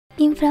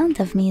In front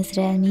of me is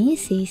Realme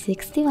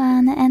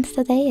C61 and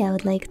today I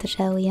would like to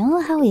show you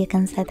how you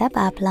can set up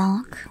app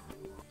lock.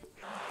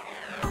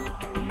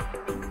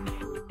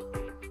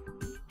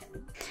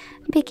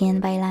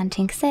 Begin by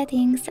launching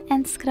settings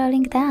and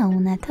scrolling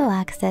down to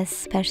access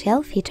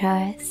special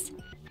features.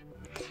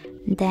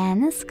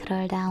 Then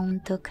scroll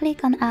down to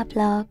click on app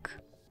lock,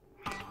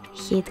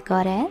 hit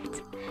got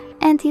it,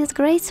 and use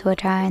gray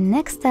switcher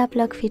next to app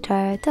lock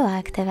feature to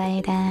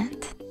activate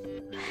it.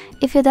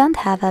 If you don't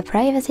have a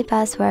privacy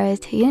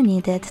password, you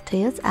need it to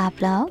use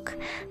app lock,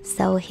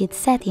 so hit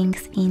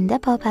settings in the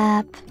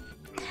pop-up,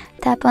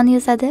 tap on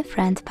use a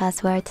different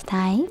password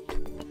type,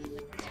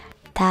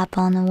 tap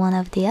on one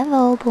of the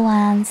available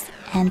ones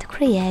and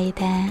create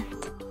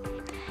it.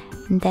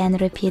 Then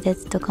repeat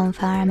it to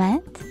confirm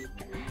it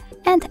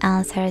and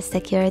answer a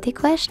security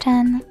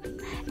question.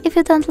 If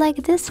you don't like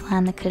this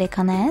one, click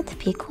on it,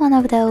 pick one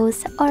of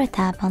those or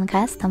tap on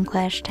custom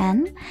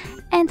question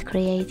and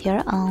create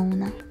your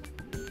own.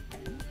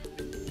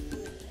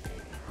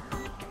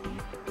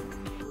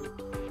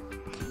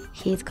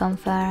 Hit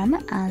confirm,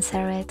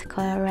 answer it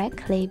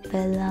correctly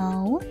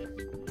below,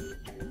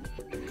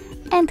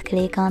 and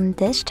click on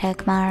this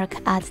check mark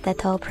at the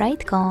top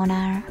right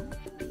corner.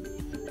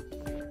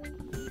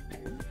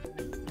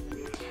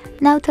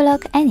 Now to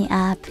lock any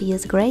app,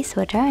 use gray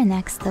switcher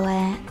next to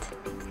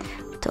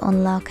it. To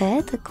unlock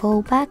it,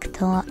 go back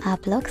to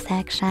app lock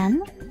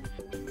section,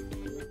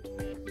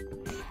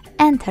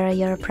 enter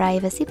your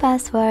privacy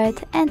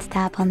password and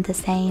tap on the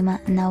same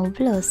no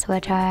blue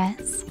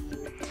switchers.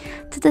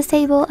 To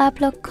disable app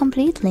lock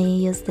completely,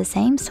 use the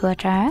same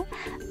switcher,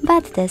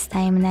 but this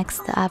time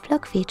next to app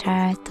lock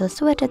feature to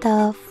switch it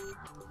off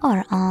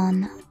or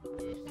on.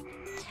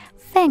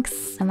 Thanks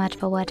so much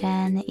for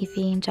watching. If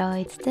you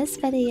enjoyed this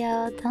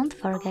video, don't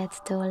forget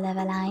to leave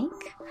a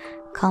like,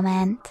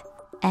 comment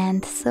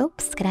and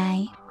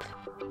subscribe.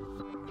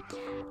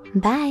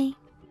 Bye!